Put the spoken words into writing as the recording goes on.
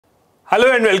Hello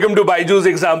and welcome to BYJU'S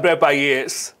Exam Prep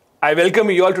IAS. I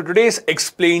welcome you all to today's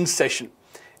explained session.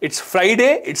 It's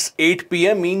Friday, it's 8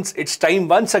 p.m. means it's time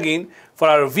once again for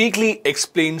our weekly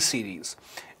explained series.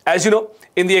 As you know,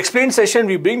 in the explained session,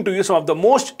 we bring to you some of the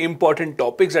most important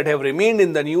topics that have remained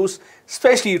in the news,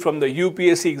 especially from the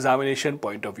UPSC examination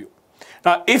point of view.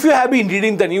 Now, if you have been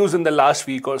reading the news in the last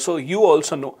week or so, you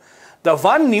also know the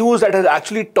one news that has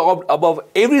actually topped above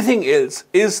everything else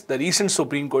is the recent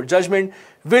Supreme Court judgment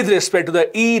with respect to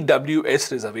the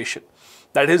EWS reservation.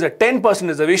 That is a 10%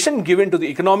 reservation given to the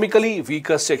economically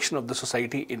weaker section of the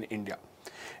society in India.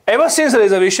 Ever since the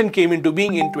reservation came into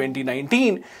being in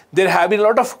 2019, there have been a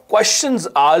lot of questions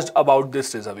asked about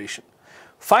this reservation.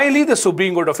 Finally, the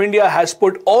Supreme Court of India has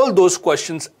put all those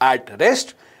questions at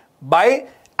rest by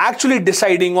actually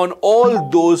deciding on all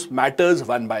those matters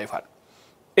one by one.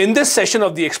 In this session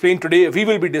of the Explain today, we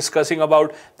will be discussing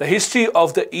about the history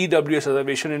of the EWS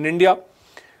reservation in India,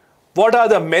 what are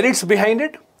the merits behind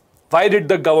it, why did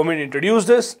the government introduce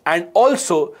this, and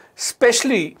also,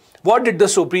 especially, what did the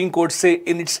Supreme Court say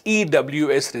in its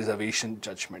EWS reservation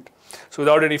judgment. So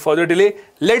without any further delay,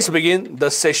 let's begin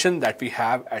the session that we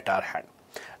have at our hand.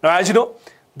 Now, as you know,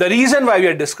 the reason why we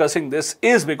are discussing this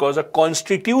is because a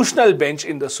constitutional bench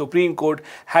in the Supreme Court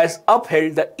has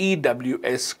upheld the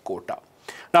EWS quota.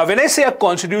 Now, when I say a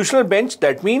constitutional bench,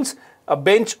 that means a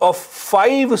bench of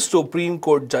 5 Supreme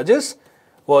Court judges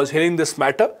was hearing this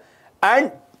matter,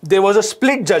 and there was a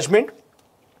split judgment,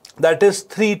 that is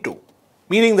 3-2,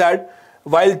 meaning that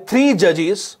while 3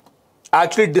 judges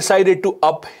actually decided to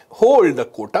uphold the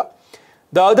quota,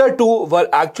 the other 2 were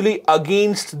actually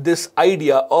against this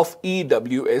idea of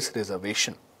EWS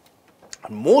reservation.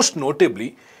 And most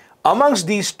notably, amongst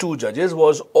these 2 judges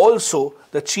was also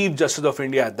the Chief Justice of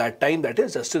India at that time, that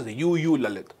is Justice U.U.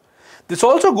 Lalit. This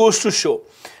also goes to show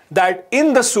that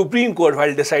in the Supreme Court,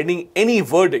 while deciding any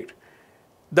verdict,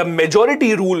 the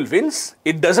majority rule wins.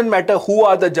 It doesn't matter who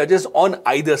are the judges on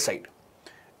either side.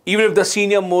 Even if the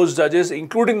senior most judges,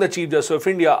 including the Chief Justice of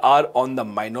India, are on the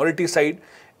minority side,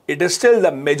 it is still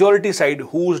the majority side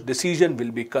whose decision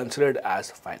will be considered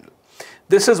as final.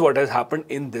 This is what has happened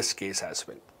in this case as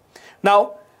well.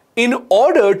 Now, in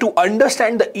order to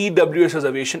understand the EWS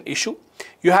reservation issue,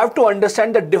 you have to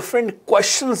understand the different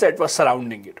questions that were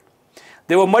surrounding it.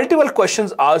 There were multiple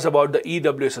questions asked about the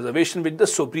EWS reservation which the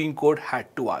Supreme Court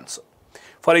had to answer.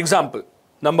 For example,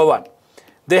 number 1,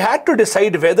 they had to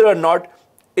decide whether or not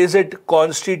is it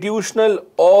constitutional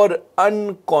or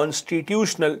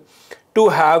unconstitutional to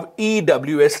have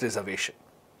EWS reservation.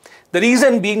 The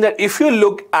reason being that if you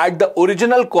look at the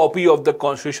original copy of the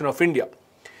Constitution of India,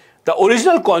 the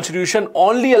original constitution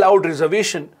only allowed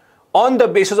reservation on the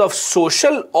basis of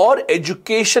social or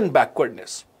education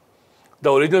backwardness.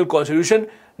 The original constitution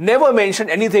never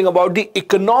mentioned anything about the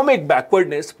economic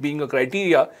backwardness being a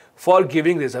criteria for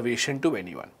giving reservation to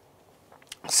anyone.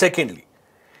 Secondly,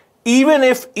 even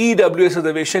if EWS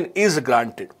reservation is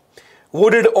granted,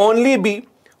 would it only be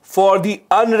for the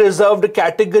unreserved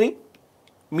category?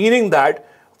 Meaning that,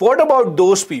 what about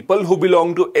those people who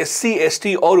belong to SC,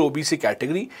 ST or OBC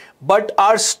category but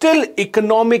are still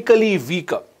economically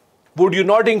weaker? Would you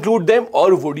not include them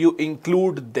or would you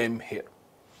include them here?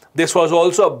 This was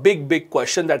also a big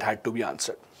question that had to be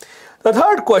answered. The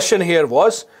third question here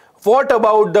was, what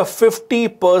about the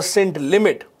 50%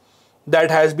 limit that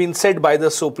has been set by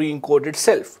the Supreme Court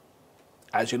itself?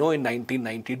 As you know, in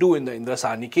 1992 in the Indra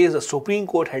Sahni case, the Supreme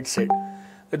Court had said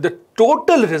that the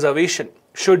total reservation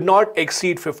should not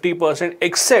exceed 50%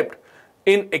 except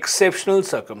in exceptional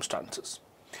circumstances.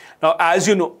 Now, as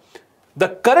you know, the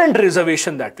current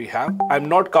reservation that we have, I'm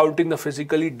not counting the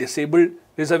physically disabled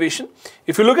reservation.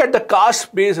 If you look at the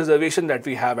caste-based reservation that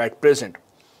we have at present,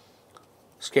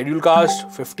 scheduled caste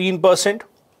 15%,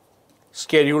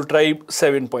 scheduled tribe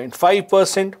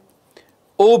 7.5%,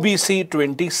 OBC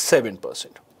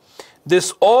 27%.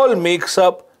 This all makes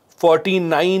up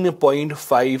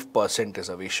 49.5%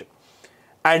 reservation.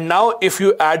 And now if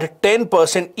you add 10%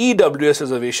 EWS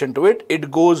reservation to it,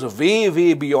 it goes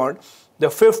way beyond the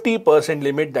 50%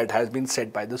 limit that has been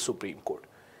set by the Supreme Court.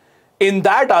 In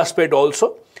that aspect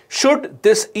also, should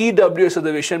this EWS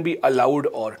reservation be allowed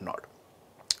or not?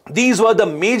 These were the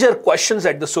major questions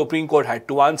that the Supreme Court had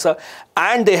to answer,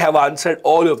 and they have answered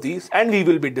all of these, and we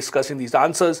will be discussing these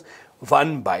answers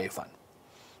one by one.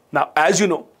 Now, as you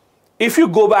know, if you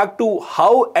go back to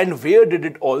how and where did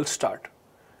it all start?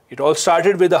 It all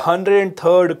started with the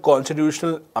 103rd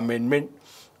Constitutional Amendment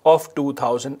of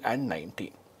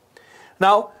 2019.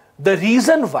 Now, the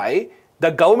reason why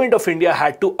the Government of India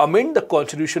had to amend the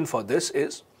Constitution for this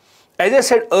is, as I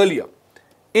said earlier,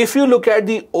 if you look at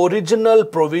the original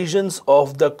provisions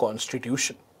of the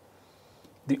Constitution,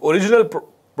 The original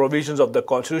provisions of the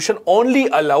Constitution only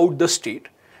allowed the state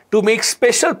to make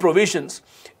special provisions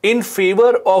in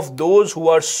favor of those who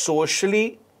are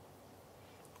socially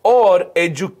or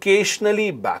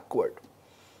educationally backward.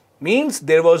 Means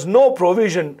there was no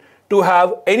provision to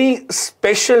have any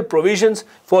special provisions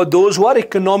for those who are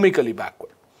economically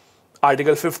backward.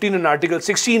 Article 15 and Article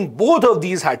 16, both of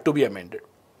these had to be amended.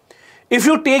 If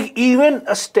you take even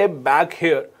a step back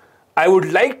here, I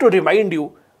would like to remind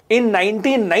you, in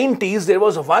 1990s, there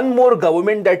was one more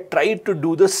government that tried to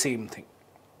do the same thing.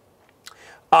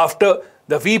 After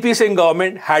the VP Singh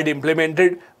government had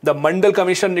implemented the Mandal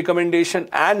Commission recommendation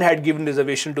and had given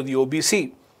reservation to the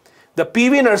OBC, the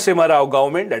PV Narasimha Rao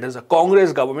government, that is a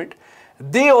Congress government,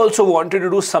 they also wanted to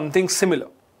do something similar.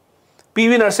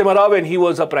 PV Narasimha Rao, when he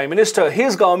was a Prime Minister,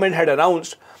 his government had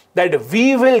announced that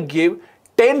we will give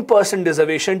 10%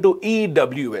 reservation to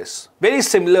EWS, very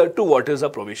similar to what is the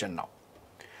provision now.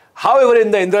 However,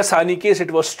 in the Indira Sahni case,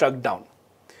 it was struck down.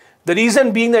 The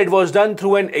reason being that it was done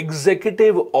through an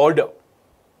executive order.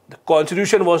 The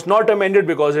Constitution was not amended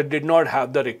because it did not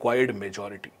have the required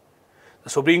majority. The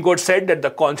Supreme Court said that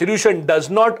the Constitution does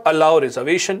not allow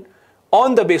reservation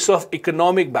on the basis of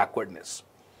economic backwardness.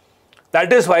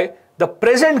 That is why the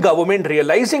present government,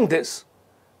 realizing this,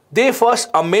 they first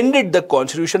amended the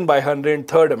Constitution by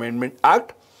 103rd Amendment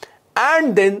Act,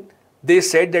 and then they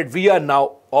said that we are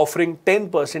now offering 10%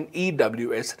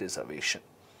 EWS reservation.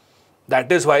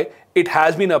 That is why it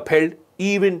has been upheld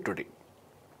even today.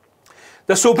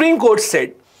 The Supreme Court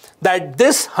said that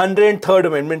this 103rd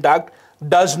Amendment Act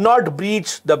does not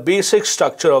breach the basic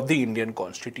structure of the Indian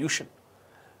Constitution.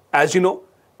 As you know,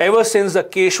 ever since the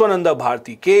Keshwananda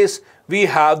Bharati case, we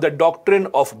have the doctrine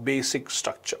of basic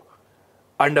structure,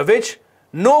 under which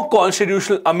no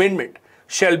constitutional amendment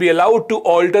shall be allowed to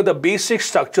alter the basic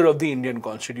structure of the Indian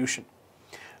Constitution.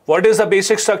 What is the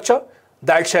basic structure?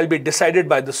 That shall be decided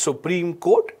by the Supreme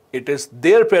Court. It is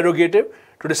their prerogative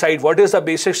to decide what is the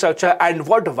basic structure and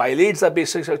what violates the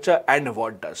basic structure and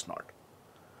what does not.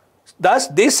 Thus,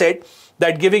 they said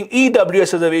that giving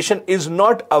EWS reservation is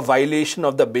not a violation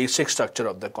of the basic structure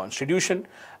of the Constitution,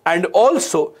 and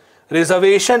also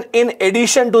reservation in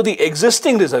addition to the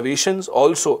existing reservations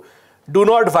also do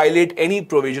not violate any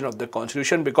provision of the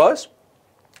Constitution, because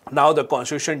now the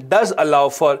Constitution does allow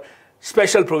for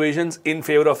special provisions in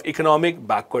favor of economic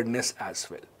backwardness as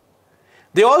well.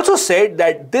 They also said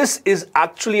that this is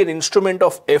actually an instrument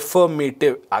of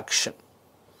affirmative action.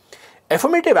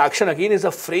 Affirmative action again is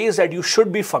a phrase that you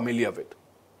should be familiar with.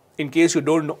 In case you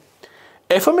don't know,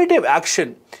 affirmative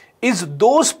action is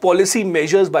those policy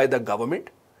measures by the government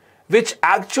which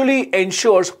actually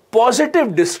ensures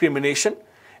positive discrimination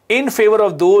in favor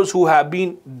of those who have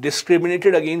been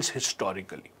discriminated against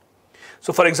historically.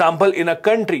 So for example, in a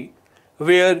country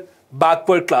where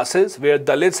backward classes, where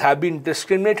Dalits have been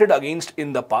discriminated against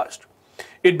in the past,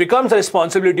 it becomes the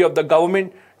responsibility of the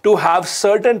government to have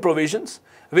certain provisions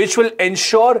which will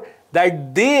ensure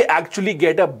that they actually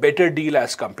get a better deal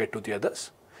as compared to the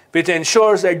others, which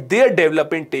ensures that their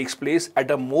development takes place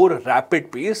at a more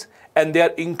rapid pace and they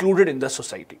are included in the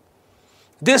society.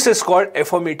 This is called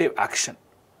affirmative action.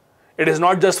 It is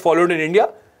not just followed in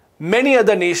India. Many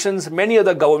other nations, many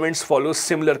other governments follow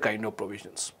similar kind of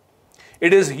provisions.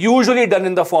 It is usually done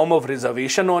in the form of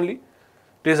reservation only.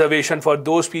 Reservation for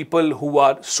those people who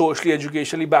are socially,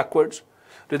 educationally backwards.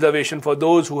 Reservation for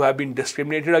those who have been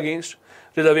discriminated against.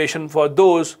 Reservation for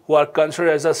those who are considered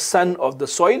as a son of the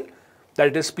soil.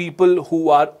 That is, people who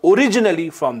are originally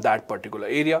from that particular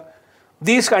area.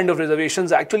 These kind of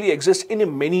reservations actually exist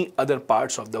in many other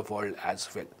parts of the world as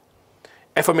well.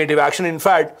 Affirmative action, in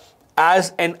fact,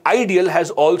 as an ideal has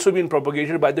also been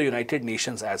propagated by the United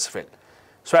Nations as well.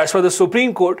 So as per the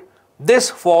Supreme Court,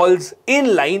 this falls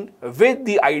in line with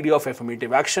the idea of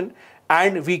affirmative action,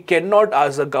 and we cannot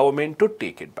ask the government to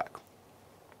take it back.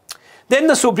 Then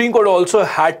the Supreme Court also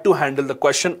had to handle the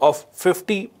question of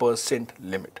 50%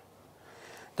 limit.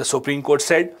 The Supreme Court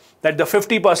said that the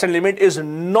 50% limit is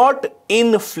not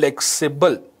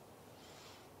inflexible.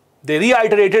 They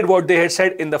reiterated what they had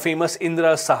said in the famous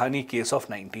Indira Sahni case of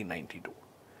 1992.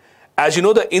 As you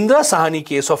know, the Indira Sahni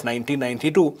case of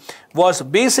 1992 was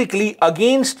basically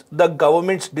against the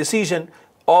government's decision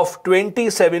of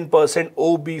 27%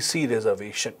 OBC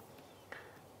reservation.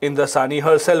 Indira Sahni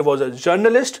herself was a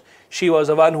journalist. She was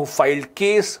the one who filed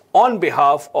case on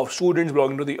behalf of students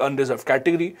belonging to the unreserved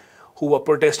category who were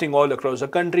protesting all across the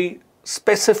country,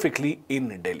 specifically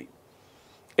in Delhi.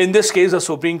 In this case, the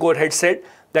Supreme Court had said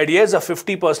that yes, a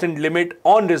 50% limit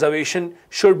on reservation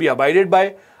should be abided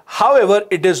by. However,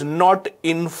 it is not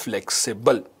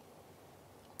inflexible.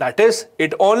 That is,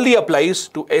 it only applies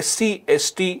to SC,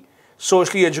 ST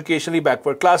socially educationally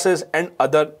backward classes and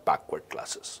other backward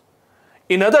classes.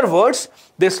 In other words,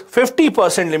 this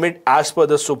 50% limit as per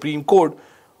the Supreme Court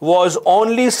was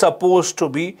only supposed to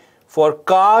be for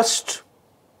caste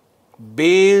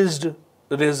based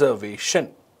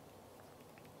reservation.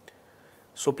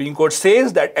 Supreme Court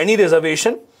says that any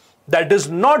reservation that is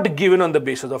not given on the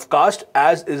basis of caste,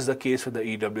 as is the case with the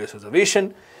EWS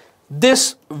reservation,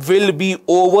 this will be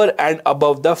over and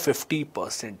above the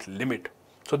 50% limit.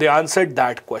 So they answered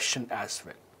that question as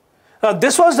well. Now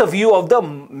this was the view of the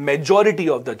majority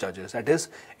of the judges, that is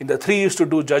in the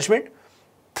 3:2 judgment,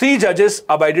 3 judges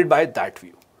abided by that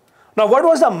view. Now what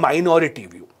was the minority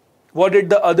view? What did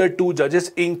the other 2 judges,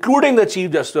 including the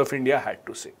Chief Justice of India, had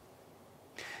to say?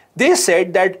 They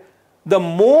said that the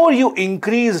more you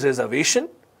increase reservation,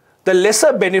 the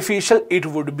lesser beneficial it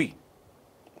would be.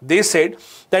 They said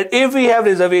that if we have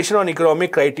reservation on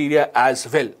economic criteria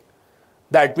as well,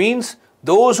 that means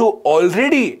those who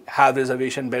already have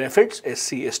reservation benefits,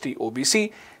 SC, ST,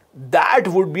 OBC, that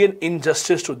would be an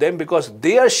injustice to them because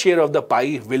their share of the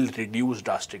pie will reduce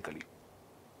drastically.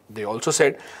 They also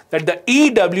said that the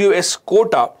EWS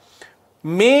quota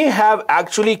may have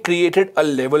actually created a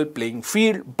level playing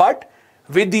field, but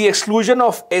with the exclusion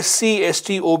of SC,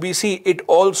 ST, OBC, it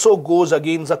also goes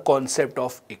against the concept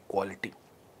of equality.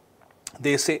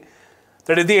 They say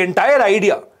that if the entire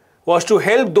idea was to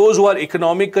help those who are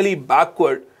economically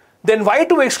backward, then why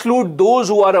to exclude those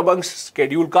who are amongst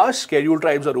scheduled castes, scheduled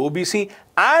tribes or OBC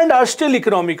and are still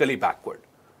economically backward?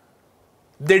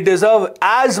 They deserve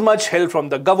as much help from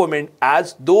the government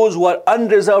as those who are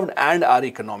unreserved and are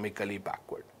economically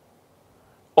backward.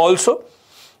 Also,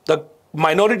 the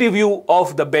minority view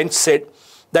of the bench said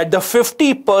that the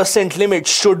 50% limit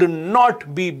should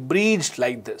not be breached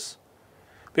like this.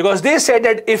 Because they said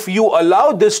that if you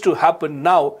allow this to happen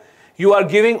now, you are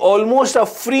giving almost a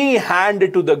free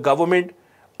hand to the government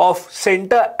of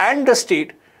center and the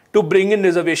state to bring in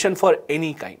reservation for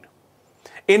any kind.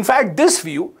 In fact, this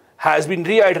view has been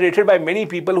reiterated by many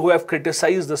people who have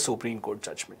criticized the Supreme Court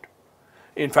judgment.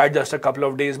 In fact, just a couple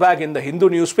of days back in the Hindu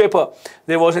newspaper,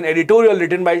 there was an editorial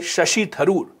written by Shashi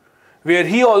Tharoor, where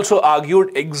he also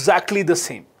argued exactly the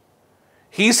same.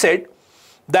 He said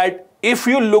that if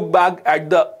you look back at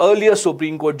the earlier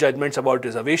Supreme Court judgments about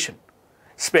reservation,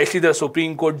 especially the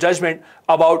Supreme Court judgment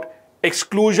about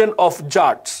exclusion of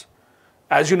Jats,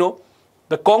 as you know,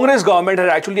 the Congress government had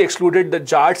actually excluded the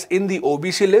Jats in the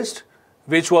OBC list,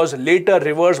 which was later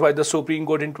reversed by the Supreme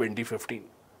Court in 2015.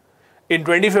 In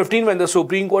 2015, when the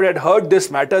Supreme Court had heard this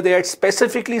matter, they had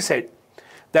specifically said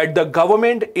that the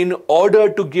government, in order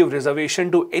to give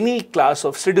reservation to any class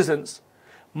of citizens,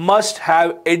 must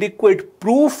have adequate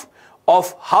proof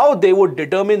of how they would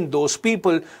determine those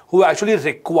people who actually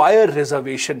require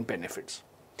reservation benefits.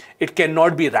 It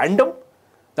cannot be random.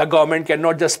 The government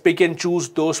cannot just pick and choose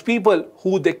those people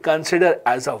who they consider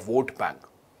as a vote bank.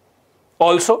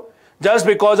 Also, just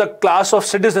because a class of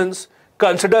citizens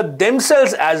consider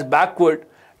themselves as backward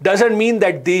doesn't mean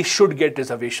that they should get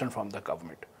reservation from the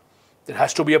government. There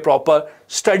has to be a proper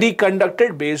study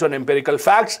conducted based on empirical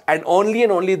facts, and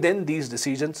only then these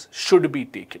decisions should be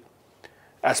taken.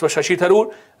 As per Shashi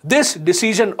Tharoor, this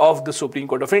decision of the Supreme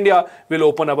Court of India will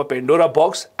open up a Pandora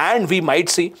box, and we might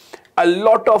see a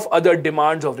lot of other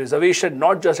demands of reservation,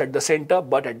 not just at the center,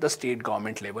 but at the state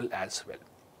government level as well.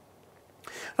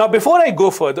 Now, before I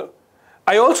go further,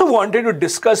 I also wanted to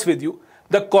discuss with you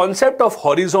the concept of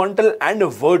horizontal and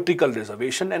vertical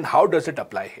reservation and how does it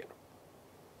apply here.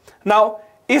 Now,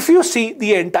 if you see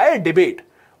the entire debate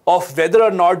of whether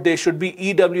or not there should be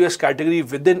EWS category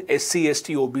within SC,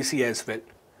 ST, OBC as well,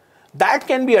 that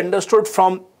can be understood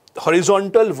from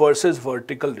horizontal versus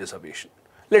vertical reservation.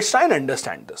 Let's try and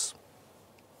understand this.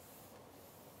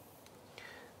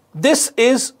 This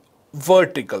is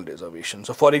vertical reservation.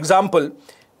 So, for example,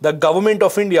 the Government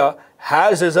of India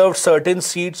has reserved certain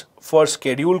seats for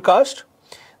scheduled caste,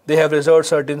 they have reserved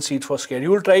certain seats for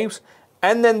scheduled tribes,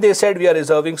 and then they said we are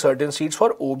reserving certain seats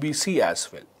for OBC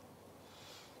as well.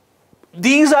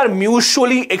 These are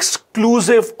mutually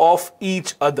exclusive of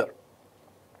each other.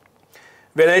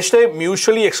 When I say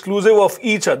mutually exclusive of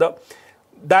each other,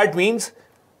 that means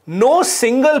no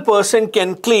single person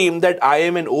can claim that I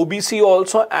am an OBC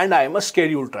also and I am a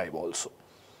scheduled tribe also.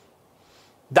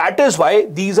 That is why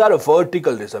these are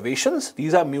vertical reservations.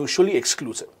 These are mutually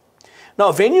exclusive.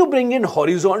 Now, when you bring in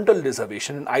horizontal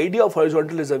reservation, an idea of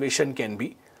horizontal reservation can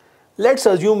be, let's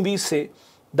assume we say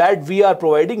that we are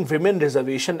providing women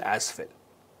reservation as well.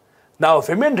 Now,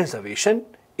 women reservation,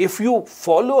 if you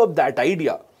follow up that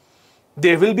idea,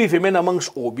 there will be women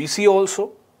amongst OBC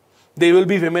also, there will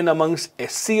be women amongst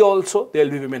SC also, there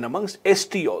will be women amongst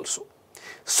ST also.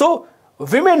 So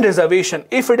women reservation,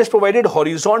 if it is provided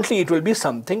horizontally, it will be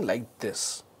something like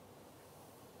this.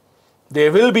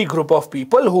 There will be group of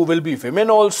people who will be women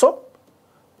also,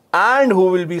 and who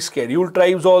will be scheduled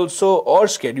tribes also, or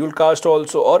scheduled caste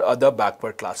also, or other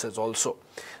backward classes also.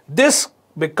 This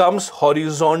becomes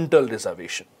horizontal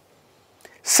reservation.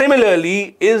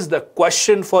 Similarly is the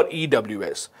question for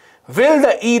EWS. Will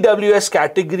the EWS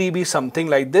category be something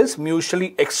like this,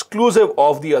 mutually exclusive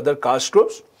of the other caste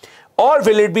groups? Or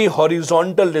will it be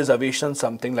horizontal reservation,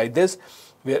 something like this,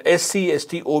 where SC,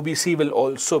 ST, OBC will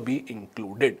also be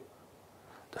included?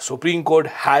 The Supreme Court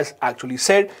has actually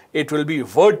said it will be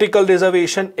vertical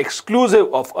reservation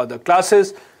exclusive of other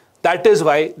classes. That is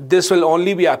why this will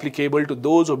only be applicable to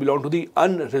those who belong to the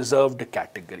unreserved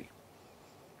category.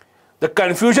 The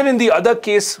confusion in the other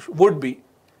case would be,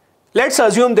 let's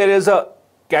assume there is a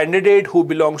candidate who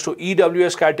belongs to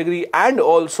EWS category and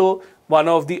also one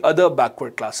of the other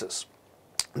backward classes.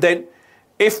 Then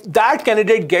if that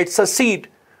candidate gets a seat,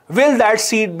 will that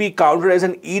seat be counted as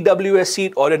an EWS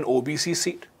seat or an OBC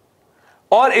seat?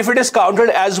 Or if it is counted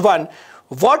as one,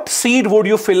 what seat would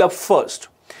you fill up first?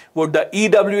 Would the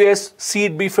EWS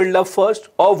seat be filled up first,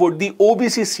 or would the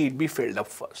OBC seat be filled up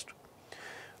first?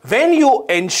 When you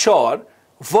ensure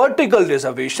vertical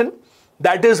reservation,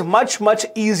 that is much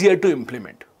easier to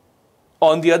implement.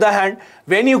 On the other hand,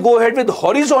 when you go ahead with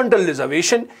horizontal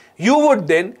reservation, you would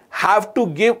then have to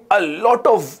give a lot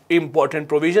of important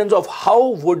provisions of how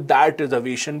would that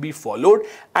reservation be followed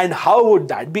and how would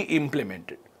that be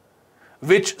implemented.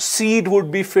 Which seat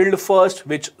would be filled first,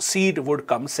 which seat would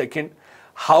come second,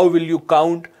 how will you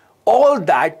count? All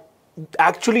that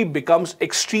actually becomes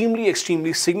extremely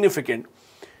significant.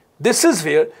 This is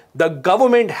where the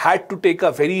government had to take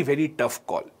a very tough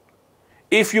call.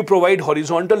 If you provide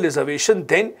horizontal reservation,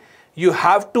 then you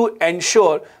have to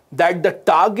ensure that the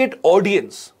target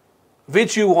audience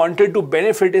which you wanted to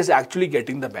benefit is actually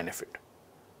getting the benefit.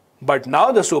 But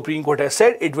now the Supreme Court has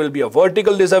said it will be a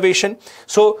vertical reservation.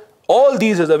 So all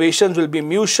these reservations will be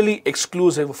mutually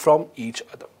exclusive from each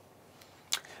other.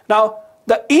 Now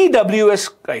the EWS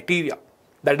criteria,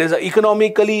 that is the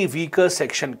economically weaker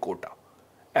section quota,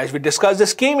 as we discussed,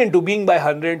 this came into being by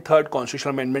 103rd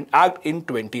Constitutional Amendment Act in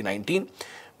 2019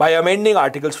 by amending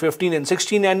Articles 15 and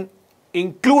 16 and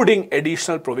including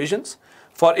additional provisions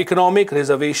for economic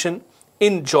reservation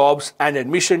in jobs and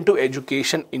admission to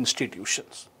education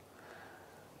institutions.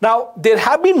 Now, there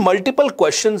have been multiple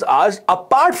questions asked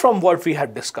apart from what we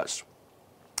have discussed.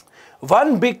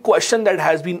 One big question that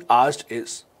has been asked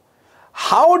is,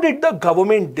 how did the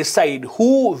government decide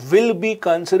who will be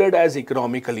considered as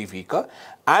economically weaker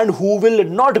and who will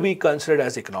not be considered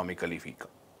as economically weaker?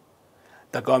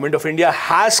 The government of India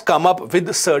has come up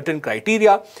with certain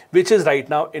criteria which is right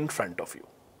now in front of you.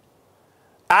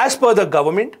 As per the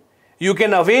government, you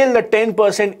can avail the 10%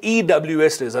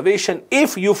 EWS reservation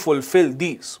if you fulfill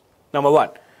these. Number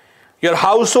one, your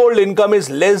household income is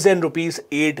less than rupees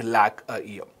 8 lakh a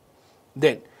year.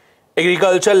 Then,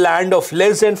 agricultural land of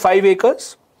less than 5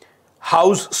 acres,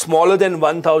 house smaller than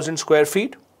 1000 square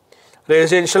feet,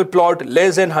 residential plot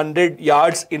less than 100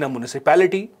 yards in a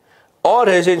municipality, or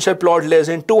residential plot less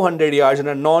than 200 yards in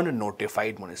a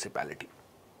non-notified municipality.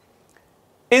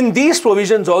 In these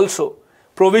provisions also,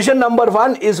 provision number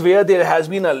 1 is where there has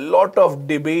been a lot of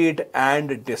debate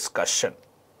and discussion.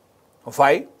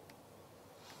 Why?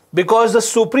 Because the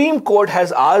Supreme Court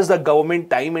has asked the government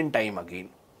time and time again,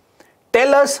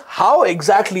 tell us how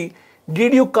exactly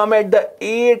did you come at the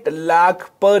 8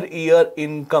 lakh per year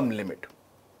income limit?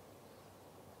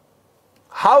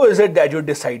 How is it that you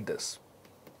decide this?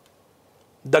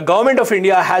 The government of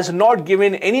India has not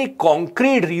given any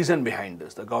concrete reason behind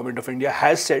this. The government of India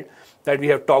has said that we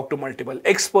have talked to multiple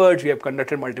experts, we have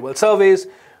conducted multiple surveys,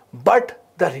 but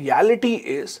the reality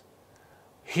is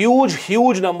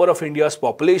huge number of India's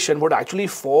population would actually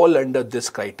fall under this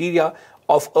criteria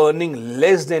of earning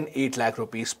less than 8 lakh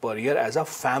rupees per year as a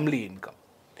family income.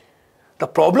 The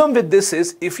problem with this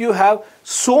is, if you have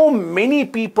so many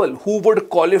people who would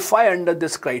qualify under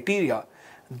this criteria,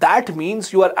 that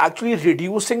means you are actually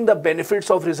reducing the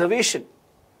benefits of reservation.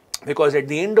 Because at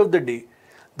the end of the day,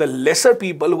 the lesser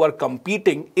people who are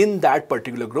competing in that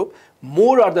particular group,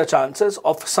 more are the chances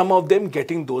of some of them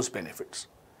getting those benefits.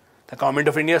 The government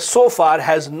of India so far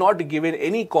has not given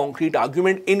any concrete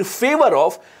argument in favor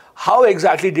of how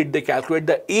exactly did they calculate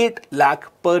the 8 lakh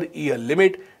per year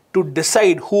limit to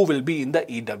decide who will be in the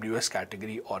EWS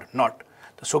category or not.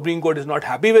 The Supreme Court is not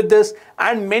happy with this,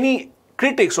 and many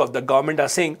critics of the government are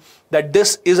saying that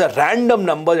this is a random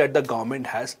number that the government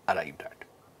has arrived at.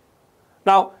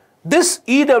 Now, this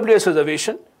EWS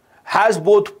reservation has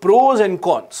both pros and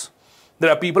cons. There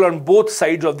are people on both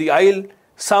sides of the aisle,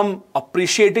 some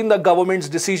appreciating the government's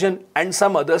decision and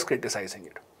some others criticizing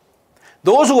it.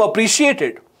 Those who appreciate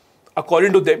it,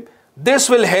 according to them, this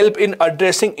will help in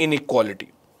addressing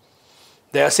inequality.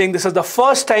 They are saying this is the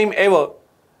first time ever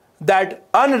that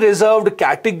unreserved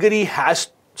category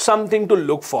has something to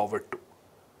look forward to.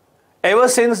 Ever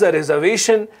since the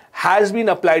reservation has been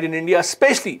applied in India,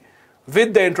 especially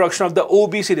with the introduction of the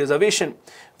OBC reservation,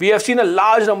 we have seen a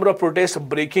large number of protests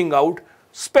breaking out,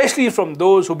 especially from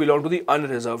those who belong to the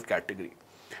unreserved category.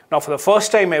 Now, for the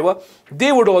first time ever,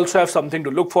 they would also have something to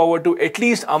look forward to, at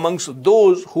least amongst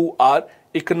those who are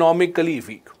economically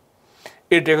weak.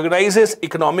 It recognizes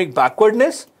economic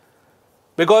backwardness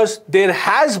because there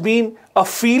has been a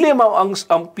feeling amongst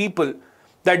some people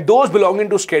that those belonging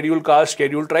to scheduled castes,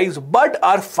 scheduled tribes, but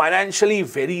are financially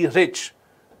very rich,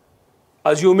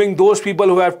 assuming those people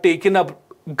who have taken up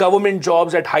government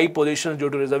jobs at high positions due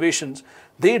to reservations,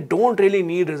 they don't really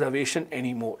need reservation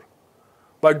anymore.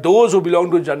 But those who belong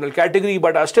to general category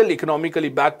but are still economically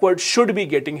backward should be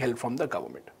getting help from the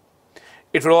government.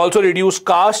 It will also reduce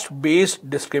caste-based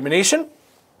discrimination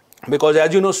because,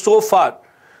 as you know, so far,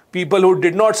 people who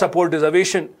did not support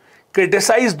reservation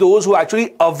criticized those who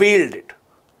actually availed it.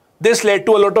 This led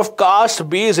to a lot of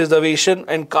caste-based reservation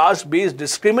and caste-based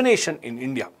discrimination in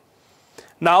India.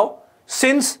 Now,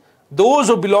 since those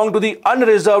who belong to the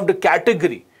unreserved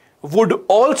category would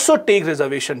also take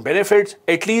reservation benefits,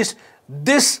 at least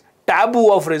this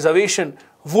taboo of reservation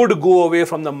would go away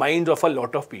from the minds of a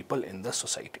lot of people in the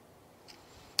society.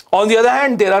 On the other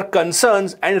hand, there are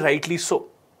concerns, and rightly so.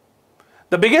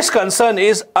 The biggest concern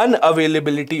is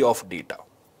unavailability of data.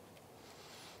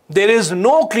 There is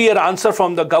no clear answer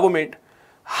from the government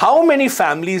how many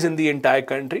families in the entire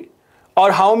country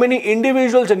or how many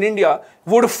individuals in India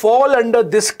would fall under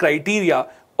this criteria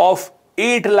of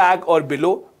 8 lakh or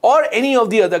below, or any of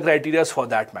the other criteria for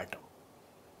that matter.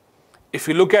 If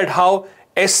you look at how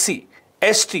SC,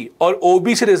 ST or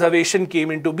OBC reservation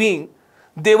came into being,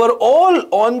 they were all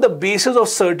on the basis of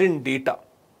certain data.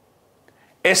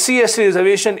 SC/ST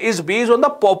reservation is based on the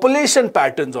population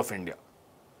patterns of India.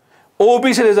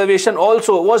 OBC reservation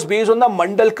also was based on the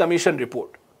Mandal Commission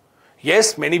report.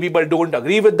 Yes, many people don't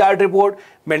agree with that report.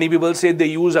 Many people say they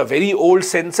use a very old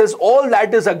census. All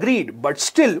that is agreed. But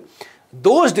still,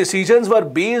 those decisions were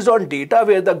based on data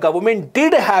where the government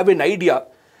did have an idea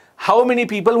how many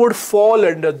people would fall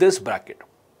under this bracket.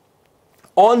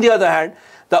 On the other hand,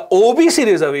 the OBC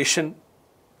reservation,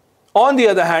 on the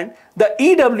other hand, the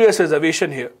EWS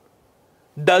reservation here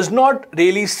does not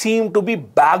really seem to be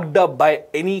backed up by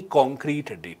any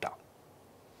concrete data.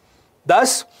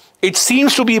 Thus, it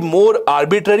seems to be more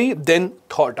arbitrary than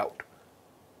thought out.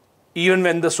 Even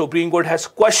when the Supreme Court has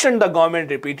questioned the government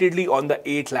repeatedly on the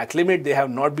 8 lakh limit, they have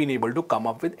not been able to come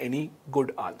up with any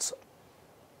good answer.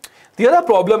 The other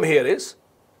problem here is,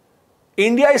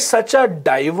 India is such a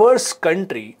diverse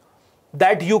country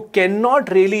that you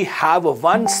cannot really have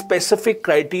one specific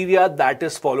criteria that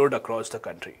is followed across the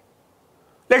country.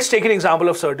 Let's take an example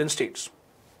of certain states.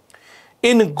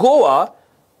 In Goa,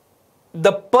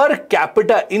 the per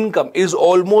capita income is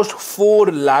almost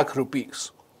 4 lakh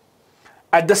rupees.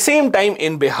 At the same time,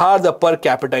 in Bihar, the per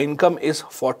capita income is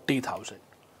 40,000.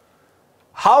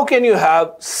 How can you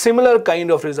have similar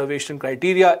kind of reservation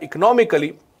criteria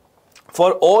economically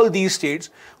for all these states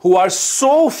who are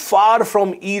so far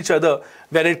from each other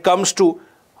when it comes to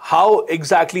how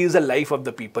exactly is the life of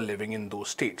the people living in those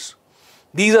states?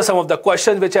 These are some of the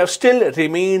questions which have still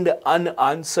remained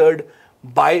unanswered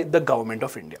by the government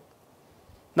of India.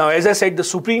 Now, as I said, the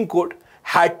Supreme Court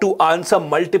had to answer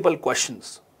multiple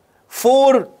questions.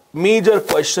 4 major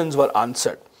questions were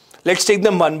answered. Let's take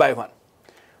them one by one.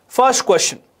 First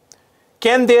question,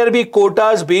 can there be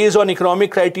quotas based on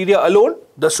economic criteria alone?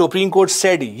 The Supreme Court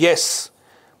said yes.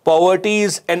 Poverty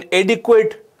is an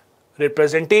adequate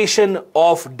representation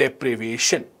of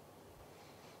deprivation.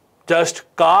 Just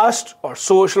caste or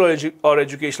social or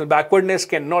educational backwardness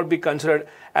cannot be considered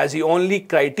as the only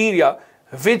criteria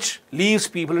which leaves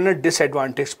people in a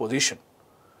disadvantaged position.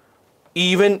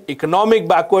 Even economic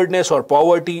backwardness or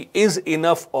poverty is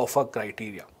enough of a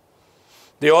criteria.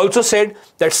 They also said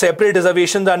that separate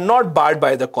reservations are not barred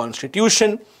by the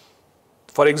Constitution.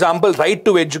 For example, right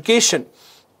to education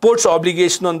puts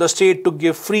obligation on the state to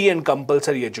give free and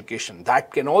compulsory education.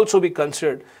 That can also be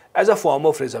considered as a form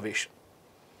of reservation.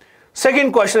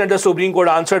 Second question that the Supreme Court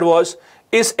answered was,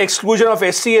 is exclusion of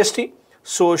SC/ST,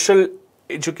 social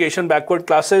education backward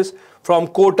classes, from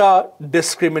quota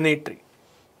discriminatory?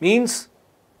 Means,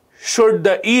 should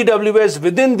the EWS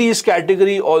within these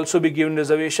category also be given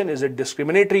reservation? Is it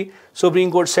discriminatory?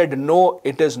 Supreme Court said no,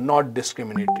 it is not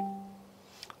discriminatory.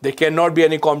 There cannot be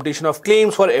any competition of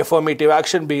claims for affirmative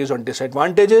action based on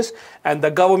disadvantages, and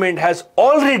the government has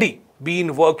already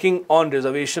been working on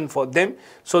reservation for them.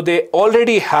 So they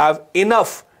already have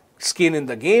enough skin in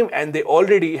the game and they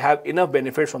already have enough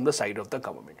benefits from the side of the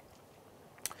government.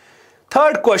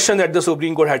 Third question that the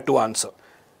Supreme Court had to answer.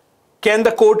 Can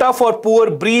the quota for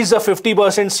poor breach the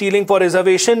 50% ceiling for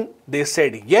reservation? They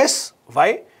said yes.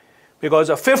 Why? Because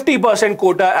a 50%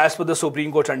 quota, as per the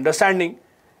Supreme Court's understanding,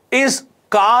 is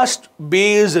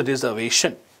caste-based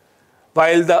reservation,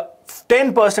 while the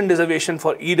 10% reservation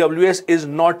for EWS is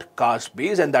not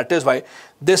caste-based, and that is why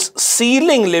this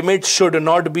ceiling limit should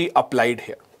not be applied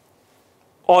here.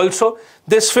 Also,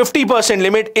 this 50%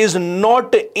 limit is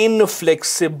not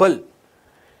inflexible.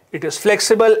 It is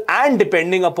flexible, and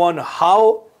depending upon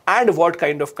how and what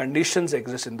kind of conditions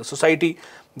exist in the society,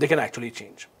 they can actually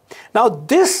change. Now,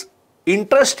 this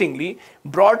interestingly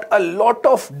brought a lot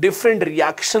of different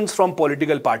reactions from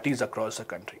political parties across the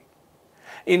country.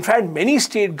 In fact, many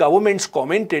state governments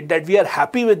commented that we are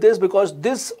happy with this because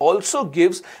this also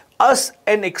gives us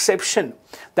an exception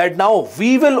that now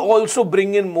we will also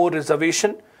bring in more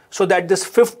reservation so that this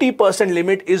 50%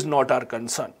 limit is not our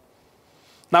concern.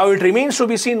 Now it remains to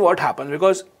be seen what happens,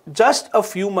 because just a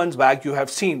few months back you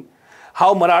have seen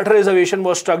how Maratha reservation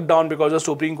was struck down because the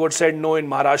Supreme Court said no, in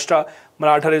Maharashtra,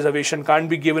 Maratha reservation can't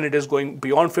be given, it is going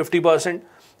beyond 50%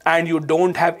 and you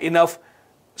don't have enough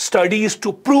studies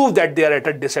to prove that they are at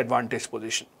a disadvantaged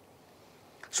position.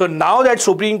 So now that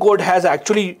Supreme Court has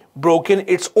actually broken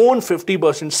its own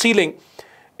 50% ceiling,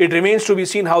 it remains to be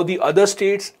seen how the other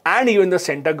states and even the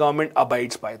center government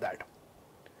abides by that.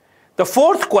 The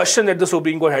fourth question that the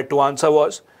Supreme Court had to answer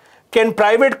was, can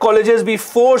private colleges be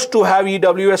forced to have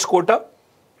EWS quota?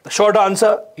 The short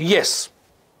answer, yes.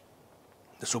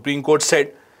 The Supreme Court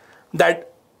said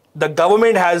that the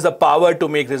government has the power to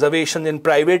make reservations in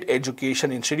private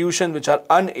education institutions which are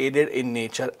unaided in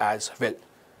nature as well.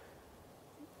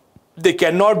 They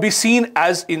cannot be seen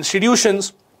as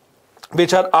institutions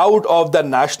which are out of the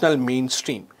national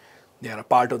mainstream. They are a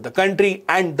part of the country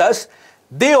and thus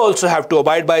they also have to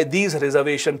abide by these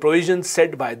reservation provisions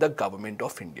set by the government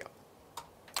of India.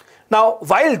 Now,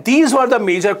 while these were the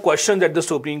major questions that the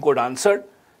Supreme Court answered,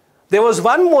 there was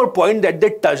one more point that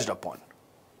they touched upon.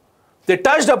 They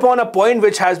touched upon a point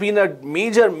which has been a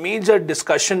major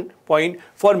discussion point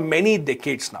for many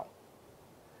decades now.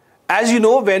 As you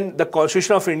know, when the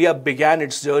Constitution of India began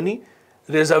its journey,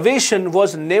 reservation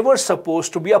was never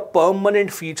supposed to be a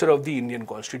permanent feature of the Indian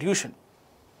Constitution.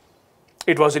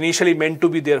 It was initially meant to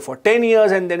be there for 10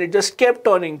 years and then it just kept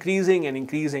on increasing and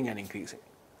increasing and increasing.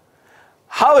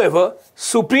 However,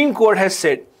 Supreme Court has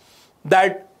said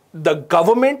that the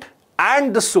government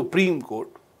and the Supreme Court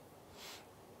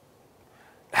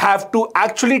have to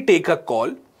actually take a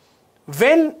call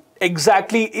when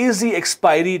exactly is the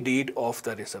expiry date of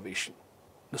the reservation.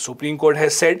 The Supreme Court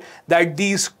has said that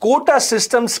these quota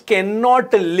systems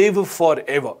cannot live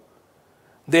forever.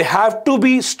 They have to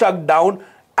be struck down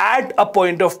at a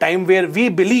point of time where we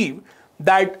believe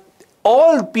that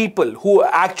all people who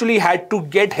actually had to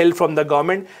get help from the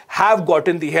government have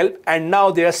gotten the help and now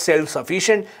they are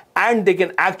self-sufficient and they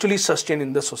can actually sustain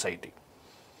in the society.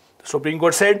 The Supreme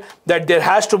Court said that there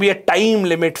has to be a time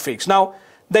limit fixed. Now,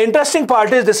 the interesting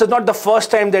part is this is not the first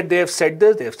time that they have said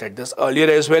this. They have said this earlier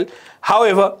as well.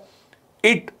 However,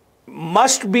 it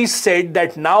must be said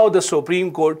that now the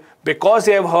Supreme Court, because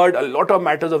they have heard a lot of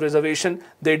matters of reservation,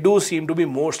 they do seem to be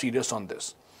more serious on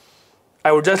this.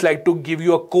 I would just like to give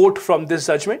you a quote from this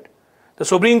judgment. The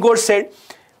Supreme Court said,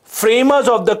 framers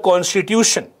of the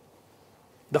Constitution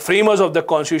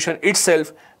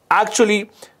itself actually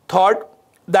thought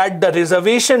that the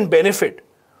reservation benefit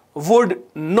would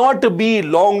not be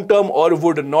long-term or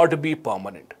would not be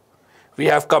permanent. We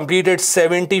have completed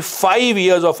 75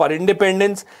 years of our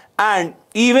independence and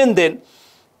even then,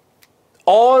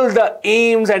 all the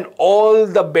aims and all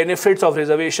the benefits of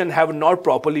reservation have not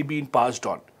properly been passed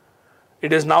on.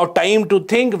 It is now time to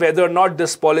think whether or not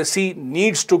this policy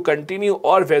needs to continue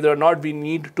or whether or not we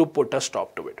need to put a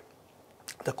stop to it.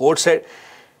 The court said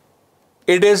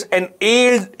it is an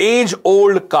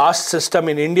age-old caste system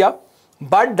in India,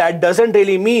 but that doesn't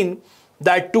really mean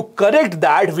that to correct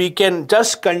that we can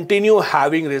just continue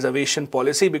having reservation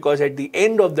policy, because at the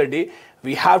end of the day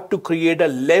we have to create a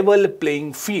level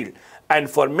playing field, and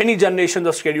for many generations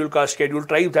of scheduled caste, scheduled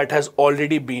tribes, that has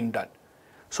already been done.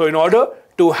 So in order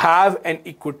to have an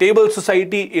equitable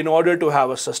society, in order to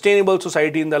have a sustainable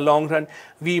society in the long run,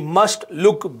 we must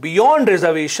look beyond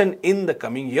reservation in the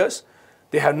coming years.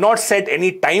 They have not set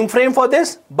any time frame for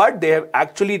this, but they have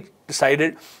actually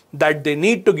decided that they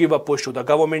need to give a push to the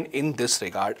government in this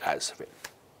regard as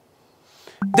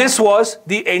well. This was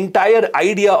the entire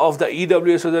idea of the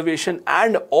EWS reservation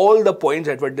and all the points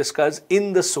that were discussed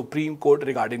in the Supreme Court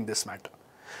regarding this matter.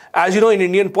 As you know, in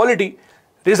Indian polity,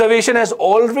 reservation has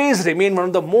always remained one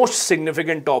of the most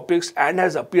significant topics and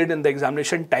has appeared in the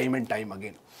examination time and time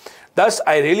again. Thus,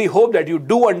 I really hope that you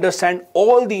do understand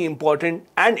all the important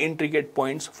and intricate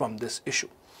points from this issue.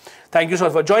 Thank you so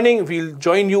much for joining. We'll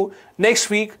join you next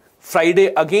week,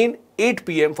 Friday again, 8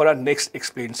 p.m. for our next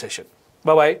explained session.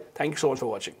 Bye-bye. Thank you so much for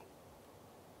watching.